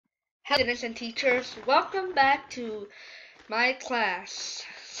Hello students and teachers, welcome back to my class.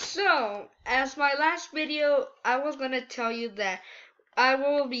 So, as my last video, I was going to tell you that I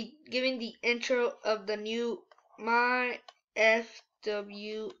will be giving the intro of the new My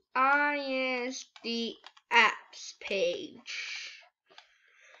FWISD apps page.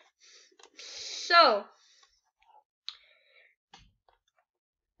 So,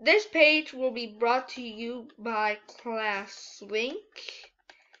 this page will be brought to you by ClassLink.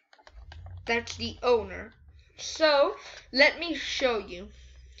 That's the owner. So let me show you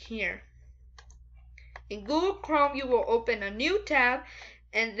here. In Google Chrome, you will open a new tab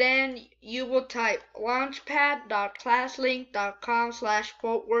and then you will type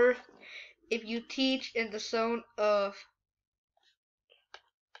launchpad.classlink.com/Fort Worth if you teach in the zone of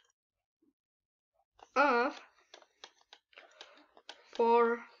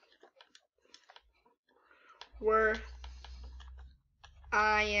Fort Worth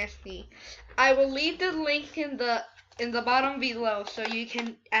ISD. I will leave the link in the bottom below so you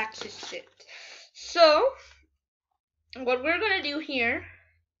can access it. So what we're gonna do here,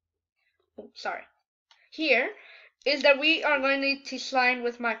 is that we are going to sign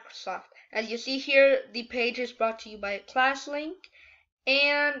with Microsoft. As you see here, the page is brought to you by ClassLink,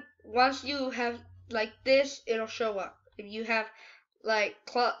 and once you have like this, it'll show up. If you have like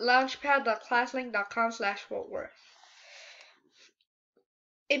launchpad.classlink.com/Fort Worth.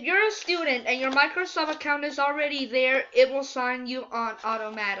 If you're a student and your Microsoft account is already there, it will sign you on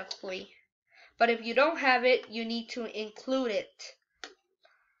automatically. But if you don't have it, you need to include it.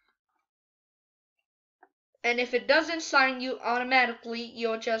 And if it doesn't sign you automatically,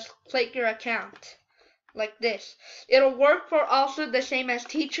 you'll just click your account like this. It'll work for also the same as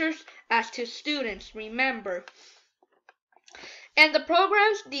teachers as to students, remember. And the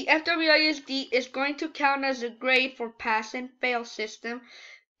programs, the FWISD is going to count as a grade for pass and fail system.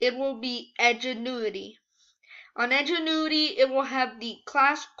 It will be Edgenuity. On Edgenuity, it will have the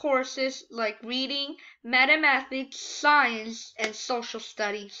class courses like reading, mathematics, science, and social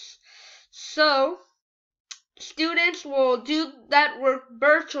studies. So, students will do that work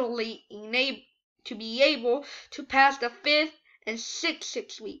virtually to be able to pass the 5th and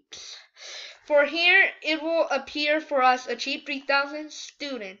 6th weeks. For here, it will appear for us Achieve 3000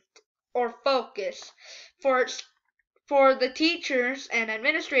 student or focus. For the teachers and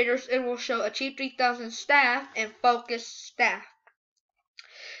administrators, it will show Achieve 3000 staff and focus staff.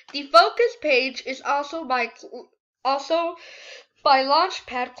 The focus page is also by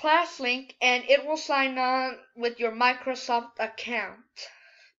Launchpad ClassLink, and it will sign on with your Microsoft account.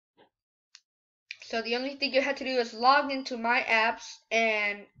 So the only thing you have to do is log into My Apps,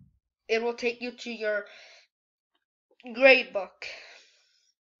 and it will take you to your gradebook.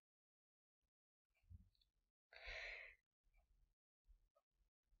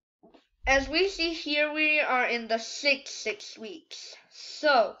 As we see here, we are in the 6 weeks.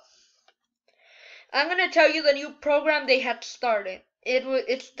 So I'm going to tell you the new program they had started.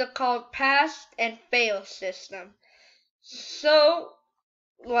 It's called Pass and Fail system. So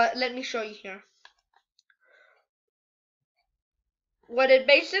let me show you here. What it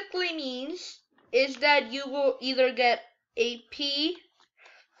basically means is that you will either get a P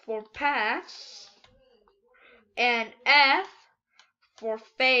for pass and F for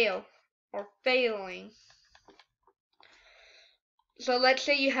fail or failing. So let's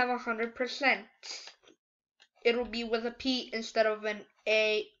say you have 100%. It will be with a P instead of an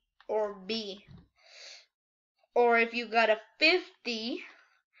A or B. Or if you got a 50%,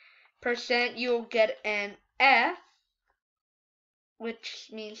 you'll get an F, which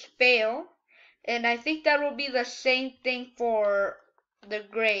means fail. And I think that will be the same thing for the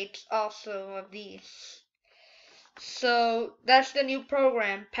grades also of these. So that's the new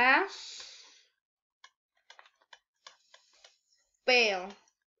program, pass, fail,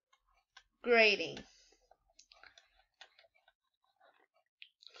 grading.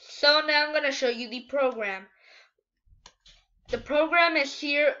 So now I'm going to show you the program. The program is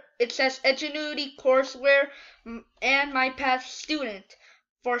here. It says Edgenuity courseware and MyPath student.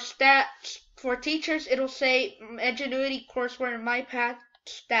 For teachers, it'll say Edgenuity courseware and MyPath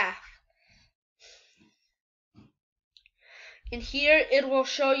staff. In here, it will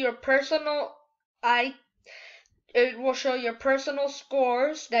show your personal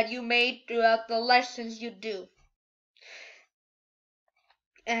scores that you made throughout the lessons you do.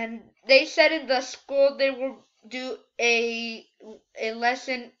 And they said in the school they will do a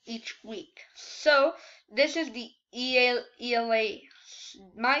lesson each week. So this is the ELA.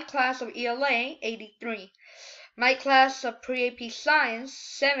 My class of ELA, 83. My class of Pre-AP Science,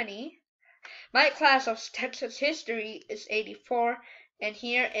 70. My class of Texas History is 84. and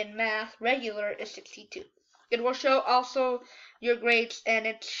here in math, regular is 62. It will show also your grades, and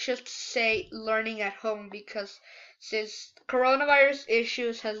it should say learning at home because since coronavirus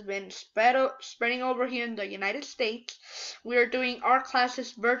issues has been spreading over here in the United States, we are doing our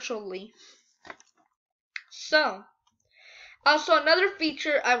classes virtually. So, also another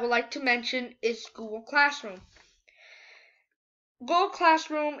feature I would like to mention is Google Classroom. Google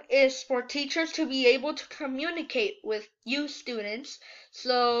Classroom is for teachers to be able to communicate with you students,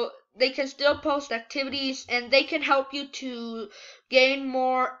 so they can still post activities and they can help you to gain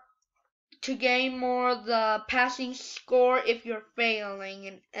more the passing score if you're failing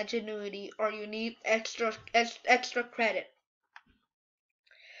in Ingenuity or you need extra credit.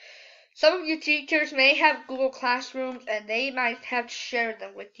 Some of you teachers may have Google Classrooms and they might have shared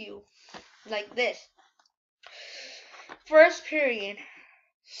them with you like this. First period,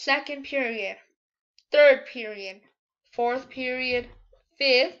 second period, third period, fourth period,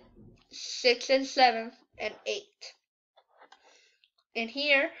 fifth, sixth and seventh, and eighth. And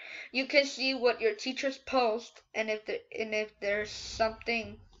here you can see what your teachers post and if there's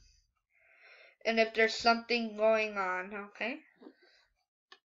something going on, okay?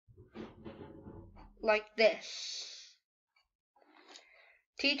 Like this.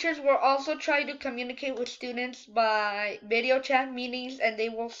 Teachers will also try to communicate with students by video chat meetings, and they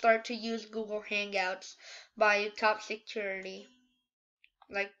will start to use Google Hangouts by top security,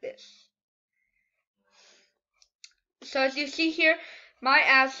 like this. So as you see here, my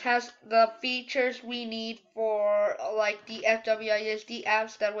apps has the features we need for like the FWISD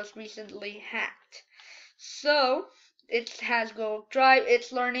apps that was recently hacked. So it has Google Drive,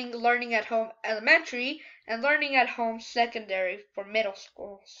 it's learning at home elementary, and learning at home secondary for middle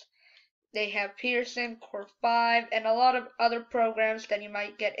schools. They have Pearson, Core 5, and a lot of other programs that you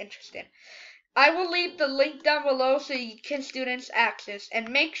might get interested in. I will leave the link down below so you can students access, and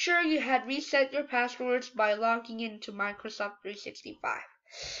make sure you had reset your passwords by logging into Microsoft 365.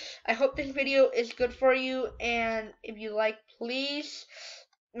 I hope this video is good for you, and if you like, please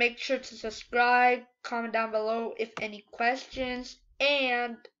make sure to subscribe, comment down below if any questions,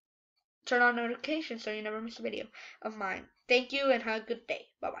 and turn on notifications so you never miss a video of mine. Thank you and have a good day.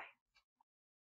 Bye-bye.